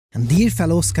Dear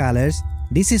fellow scholars,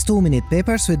 this is 2-minute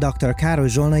papers with Dr. Károly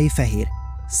Zsolnai-Fehér.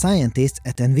 Scientists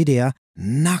at NVIDIA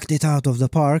knocked it out of the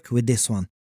park with this one.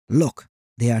 Look,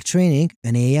 they are training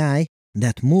an AI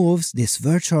that moves this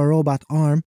virtual robot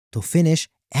arm to finish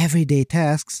everyday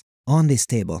tasks on this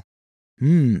table.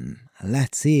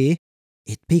 Let's see.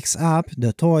 It picks up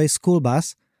the toy school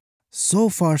bus. So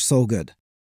far so good.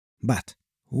 But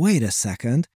wait a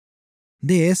second.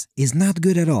 This is not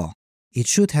good at all. It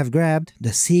should have grabbed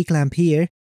the C-clamp here,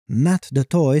 not the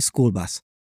toy school bus.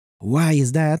 Why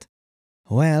is that?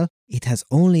 Well, it has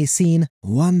only seen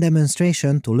one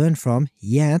demonstration to learn from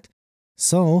yet,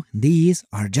 so these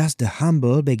are just the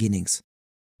humble beginnings.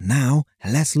 Now,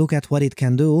 let's look at what it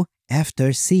can do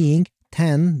after seeing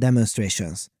 10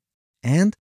 demonstrations.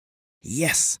 And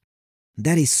yes,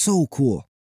 that is so cool.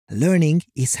 Learning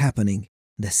is happening.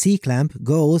 The C-clamp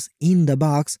goes in the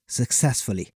box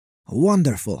successfully.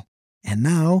 Wonderful. And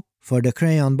now for the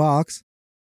crayon box.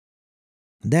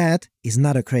 That is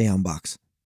not a crayon box.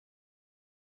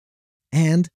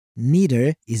 And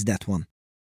neither is that one.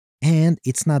 And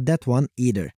it's not that one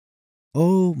either.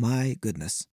 Oh my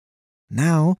goodness.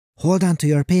 Now hold on to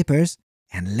your papers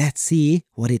and let's see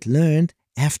what it learned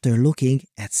after looking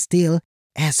at still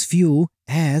as few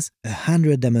as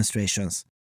 100 demonstrations.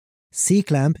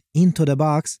 C-clamp into the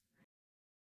box.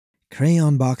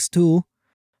 Crayon box 2.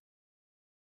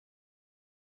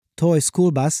 Toy school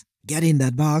bus, get in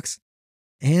that box,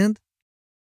 and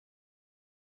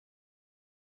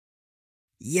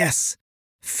yes,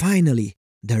 finally,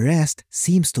 the rest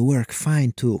seems to work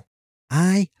fine too.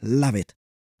 I love it.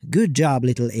 Good job,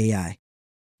 little AI.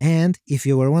 And if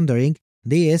you were wondering,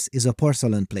 this is a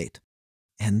porcelain plate.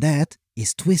 And that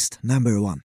is twist number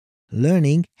 1.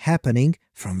 Learning happening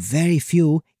from very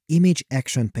few image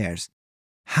action pairs.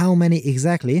 How many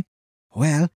exactly?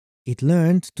 Well, it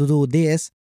learned to do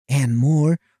this and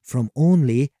more from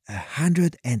only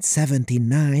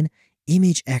 179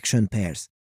 image action pairs.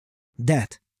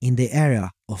 That, in the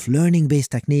era of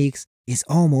learning-based techniques, is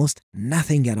almost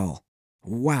nothing at all.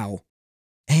 Wow!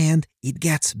 And it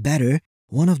gets better.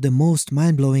 One of the most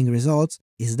mind-blowing results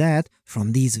is that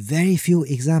from these very few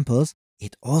examples,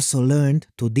 it also learned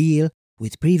to deal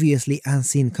with previously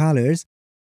unseen colors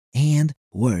and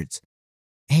words.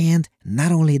 And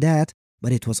not only that,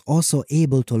 but it was also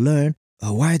able to learn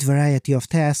a wide variety of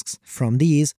tasks from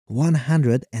these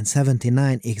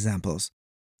 179 examples.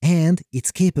 And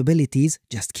its capabilities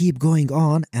just keep going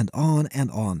on and on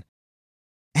and on.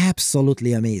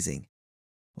 Absolutely amazing.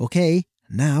 Okay,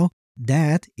 now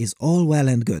that is all well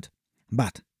and good.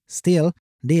 But still,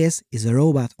 this is a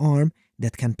robot arm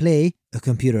that can play a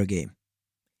computer game.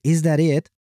 Is that it?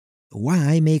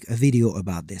 Why make a video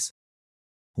about this?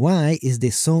 Why is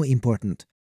this so important?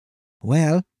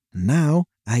 Well, now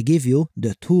I give you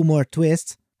the 2 more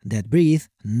twists that breathe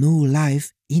new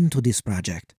life into this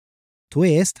project.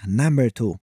 Twist number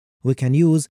 2. We can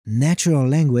use natural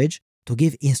language to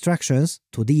give instructions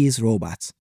to these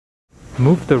robots.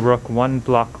 Move the rook 1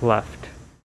 block left.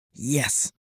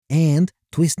 Yes. And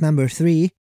twist number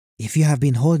 3. If you have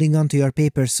been holding on to your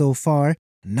paper so far,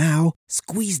 now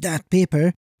squeeze that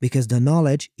paper because the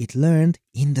knowledge it learned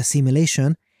in the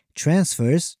simulation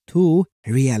transfers to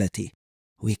reality.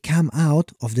 We come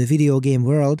out of the video game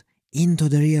world into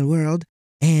the real world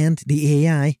and the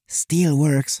AI still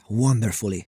works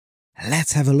wonderfully.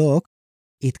 Let's have a look.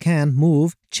 It can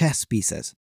move chess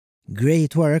pieces.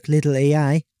 Great work, little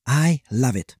AI. I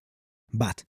love it.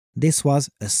 But this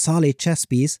was a solid chess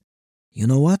piece. You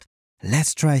know what?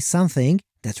 Let's try something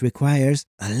that requires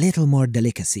a little more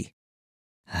delicacy.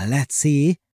 Let's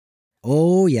see.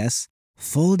 Oh yes,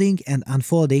 folding and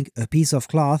unfolding a piece of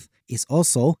cloth is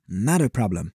also not a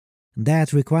problem.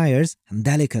 That requires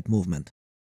delicate movement.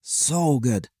 So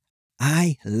good.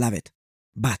 I love it.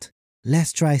 But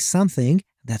let's try something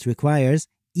that requires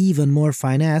even more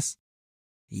finesse.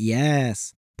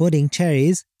 Yes, putting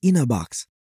cherries in a box.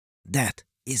 That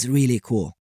is really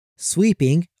cool.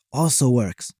 Sweeping also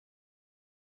works.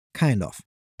 Kind of,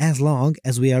 as long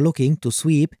as we are looking to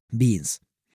sweep beans.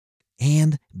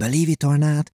 And believe it or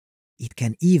not, it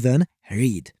can even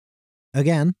read.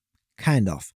 Again, kind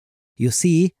of. You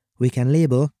see, we can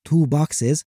label 2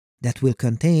 boxes that will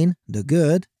contain the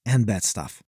good and bad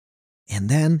stuff. And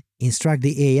then instruct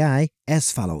the AI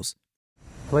as follows.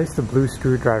 Place the blue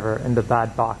screwdriver in the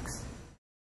bad box.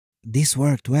 This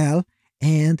worked well,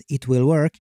 and it will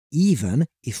work even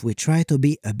if we try to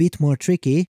be a bit more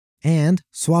tricky and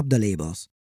swap the labels.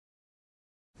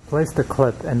 Place the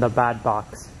clip in the bad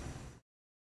box.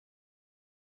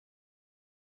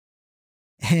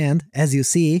 And as you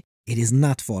see, it is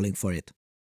not falling for it.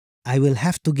 I will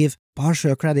have to give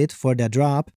partial credit for the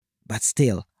drop But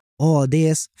still, all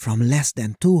this from less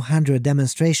than 200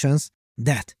 demonstrations,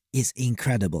 that is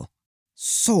incredible.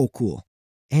 So cool.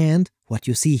 And what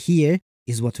you see here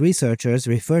is what researchers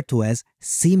refer to as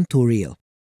sim-to-real,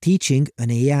 teaching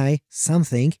an AI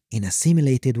something in a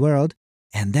simulated world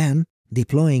and then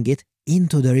deploying it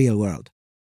into the real world.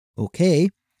 Okay,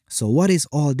 so what is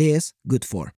all this good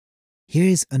for? Here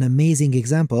is an amazing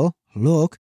example.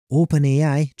 Look,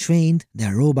 OpenAI trained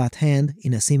their robot hand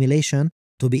in a simulation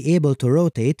to be able to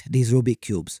rotate these Rubik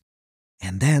cubes,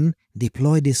 and then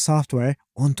deploy this software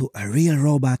onto a real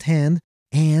robot hand,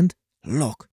 and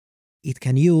look, it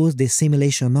can use this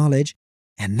simulation knowledge,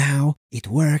 and now it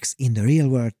works in the real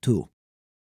world too.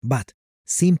 But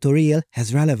sim-to-real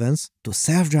has relevance to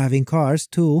self-driving cars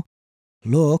too.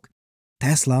 Look,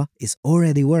 Tesla is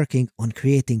already working on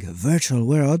creating virtual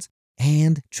worlds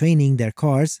and training their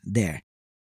cars there.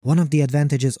 One of the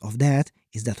advantages of that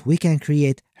is that we can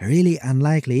create really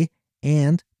unlikely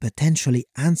and potentially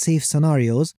unsafe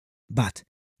scenarios, but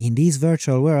in these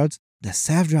virtual worlds, the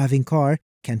self-driving car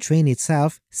can train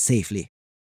itself safely.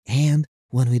 And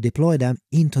when we deploy them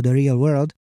into the real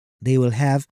world, they will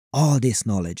have all this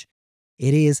knowledge.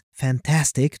 It is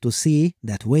fantastic to see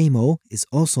that Waymo is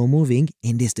also moving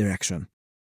in this direction.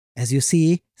 As you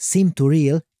see,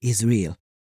 sim-to-real is real.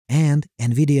 And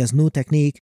NVIDIA's new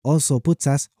technique also puts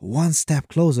us one step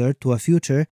closer to a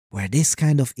future where this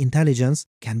kind of intelligence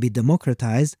can be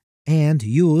democratized and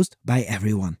used by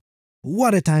everyone.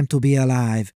 What a time to be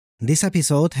alive! This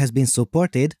episode has been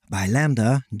supported by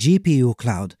Lambda GPU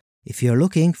Cloud. If you're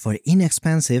looking for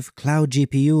inexpensive cloud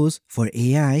GPUs for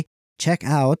AI, check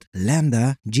out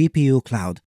Lambda GPU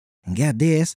Cloud. Get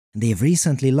this, they've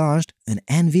recently launched an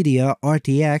NVIDIA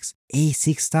RTX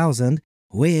A6000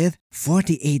 with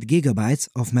 48 GB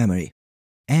of memory.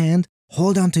 And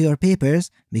hold on to your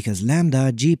papers because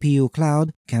Lambda GPU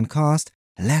Cloud can cost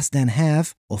less than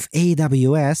half of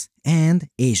AWS and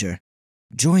Azure.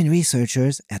 Join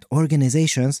researchers at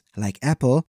organizations like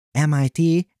Apple,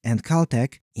 MIT, and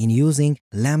Caltech in using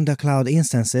Lambda Cloud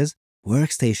instances,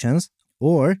 workstations,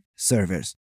 or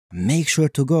servers. Make sure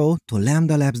to go to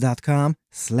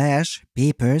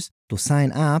lambdalabs.com/papers to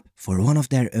sign up for one of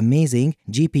their amazing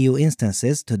GPU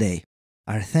instances today.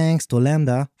 Our thanks to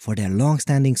Lambda for their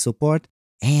long-standing support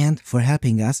and for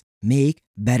helping us make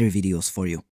better videos for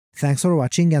you. Thanks for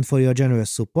watching and for your generous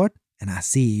support, and I'll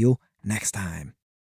see you next time.